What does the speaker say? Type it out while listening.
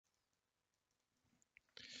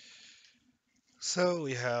So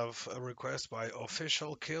we have a request by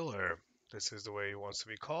OfficalKiller. This is the way he wants to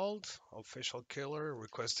be called. OfficalKiller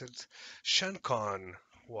requested Seacon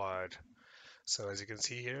WAD. So as you can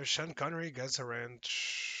see here, Sean Connery gets a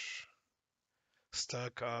wrench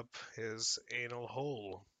stuck up his anal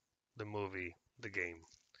hole. The movie, the game.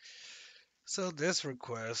 So this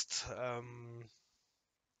request,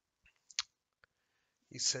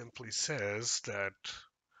 he simply says that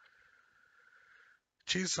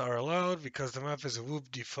cheats are allowed because the map is a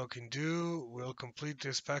whoop-de-fucking-do. We'll complete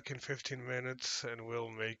this pack in 15 minutes and we'll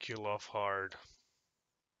make you laugh hard.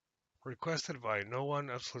 Requested by no one,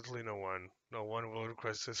 absolutely no one. No one will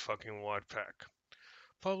request this fucking WAD pack.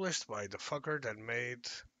 Published by the fucker that made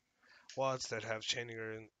WADs that have chain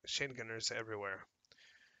gunners everywhere.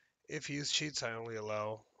 If you use cheats, I only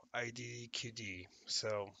allow IDQD.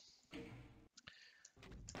 So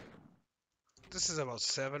this is about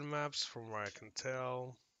 7 maps from where I can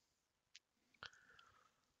tell.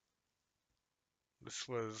 This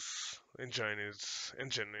was engine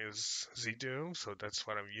is Z-Doom, so that's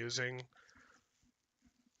what I'm using.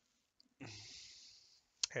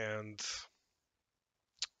 And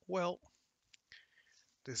well,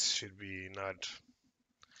 this should be not.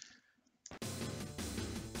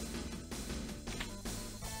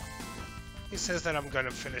 He says that I'm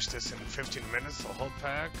gonna finish this in 15 minutes, the whole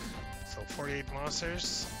pack. So 48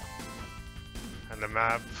 monsters. And the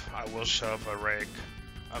map, I will shove a rake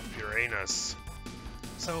up your anus.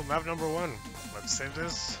 So map number 1. Let's save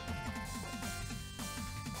this.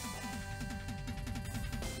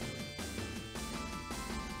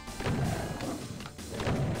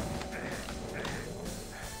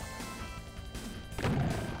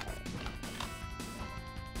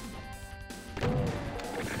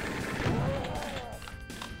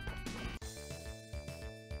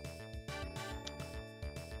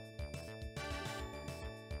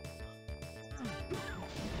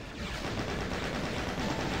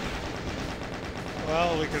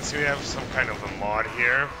 Well, we can see we have some kind of a mod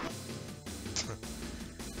here.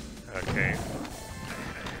 Okay.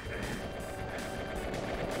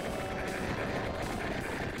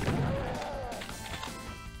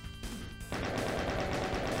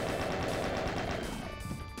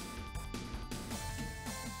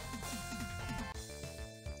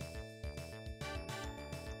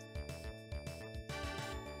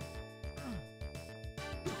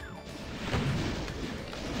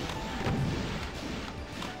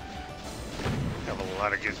 A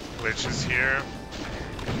lot of good glitches here.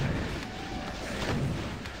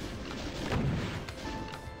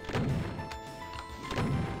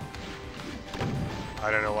 I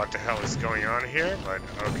don't know what the hell is going on here, but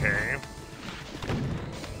okay.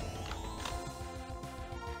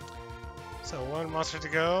 So 1 monster to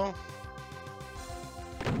go.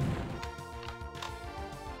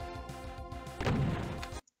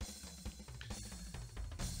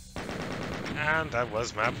 And that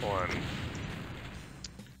was map 1.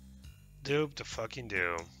 Doop the fucking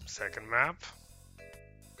do. Second map.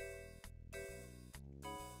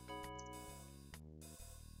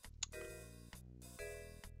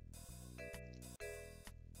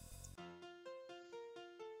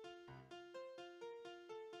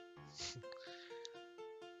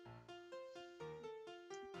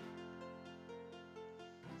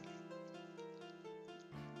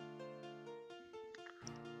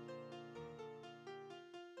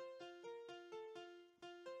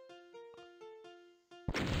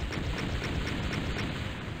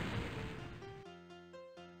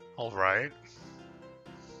 All right.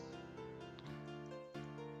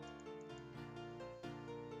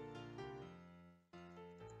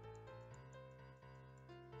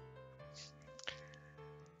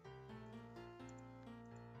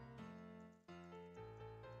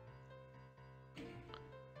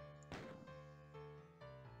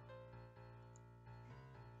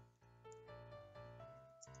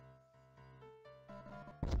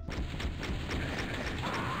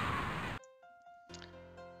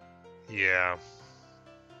 Yeah.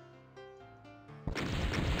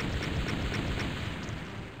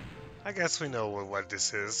 I guess we know what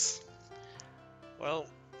this is. Well,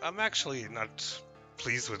 I'm actually not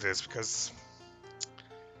pleased with this because...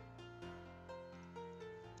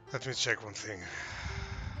 Let me check one thing.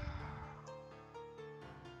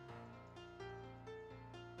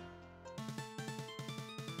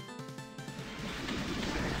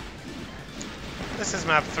 This is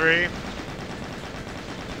map 3.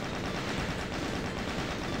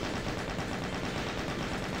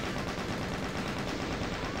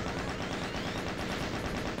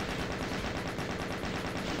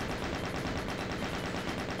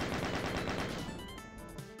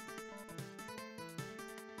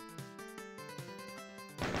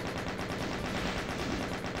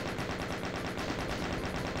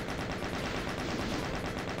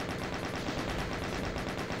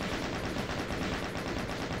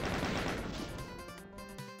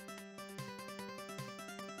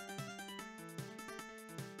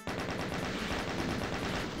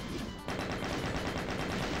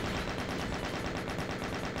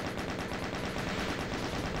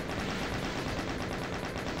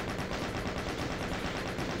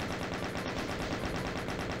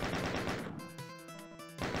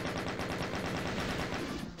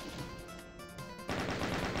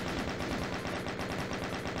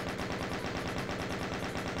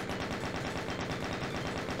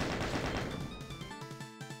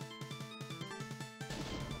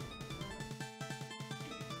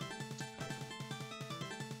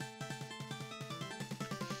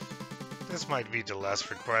 This might be the last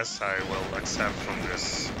request I will accept from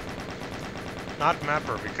this. Not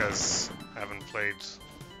mapper, because I haven't played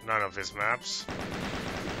none of his maps.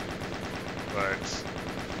 But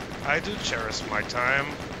I do cherish my time.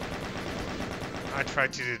 I try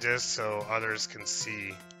to do this so others can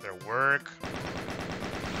see their work.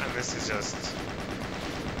 And this is just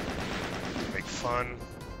to make fun.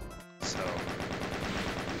 So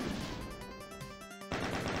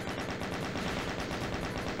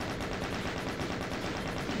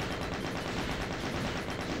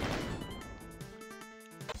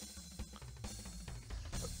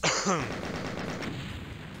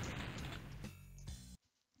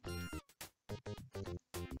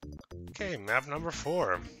okay, map number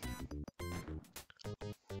 4.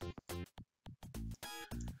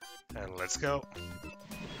 And let's go.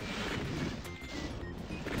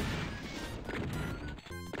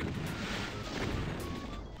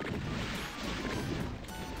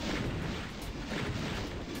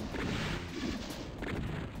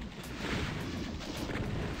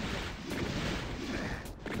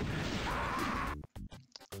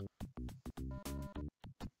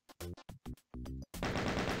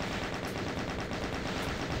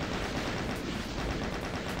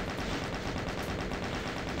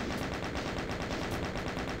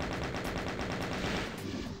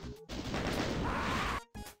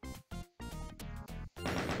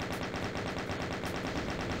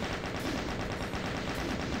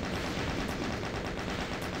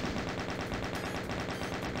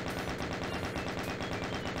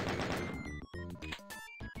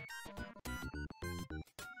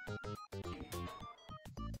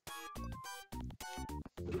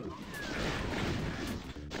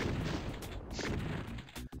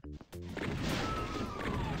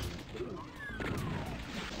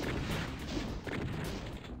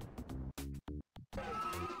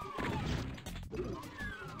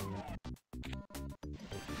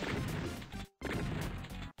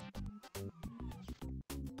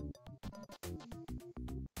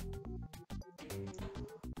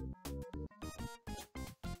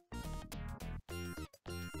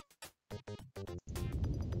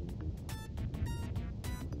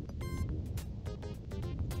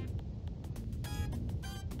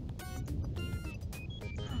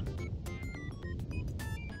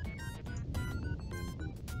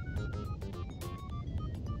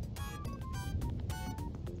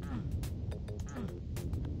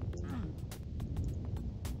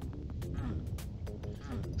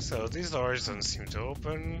 So these doors don't seem to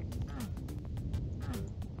open.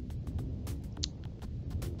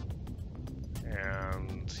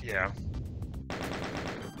 And yeah.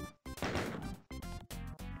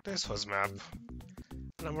 This was map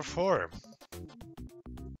number 4.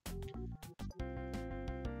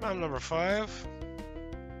 Map number 5.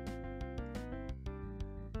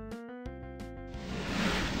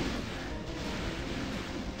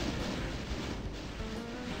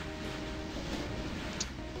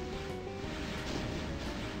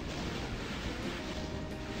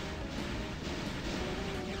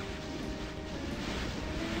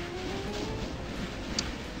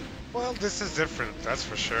 Well, this is different, that's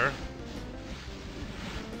for sure.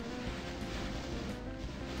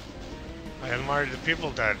 I admire the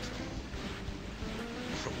people that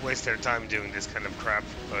waste their time doing this kind of crap,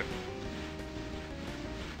 but...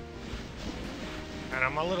 And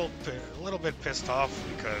I'm a little bit pissed off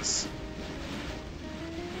because...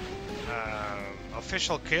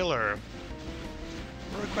 OfficalKiller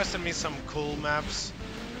requested me some cool maps.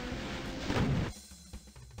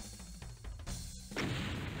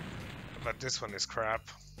 But this one is crap.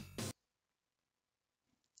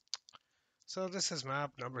 So this is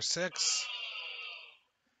map number 6.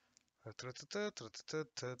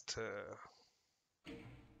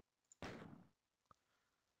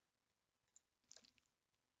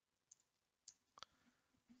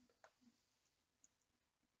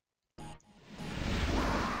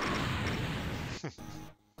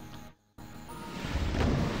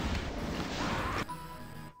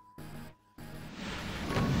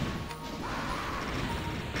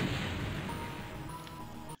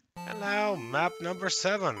 And now map number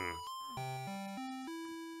 7.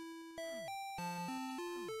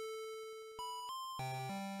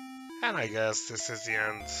 And I guess this is the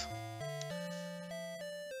end.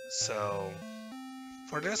 So,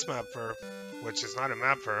 for this mapper, which is not a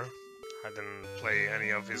mapper, I didn't play any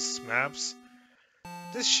of his maps,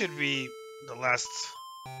 this should be the last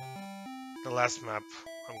map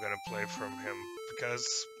I'm gonna play from him,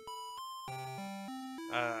 because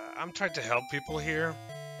I'm trying to help people here,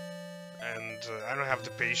 and I don't have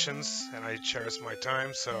the patience, and I cherish my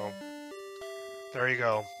time, so there you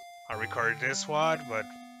go. I recorded this WOD, but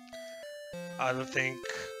I don't think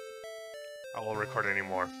I will record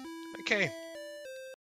anymore. Okay,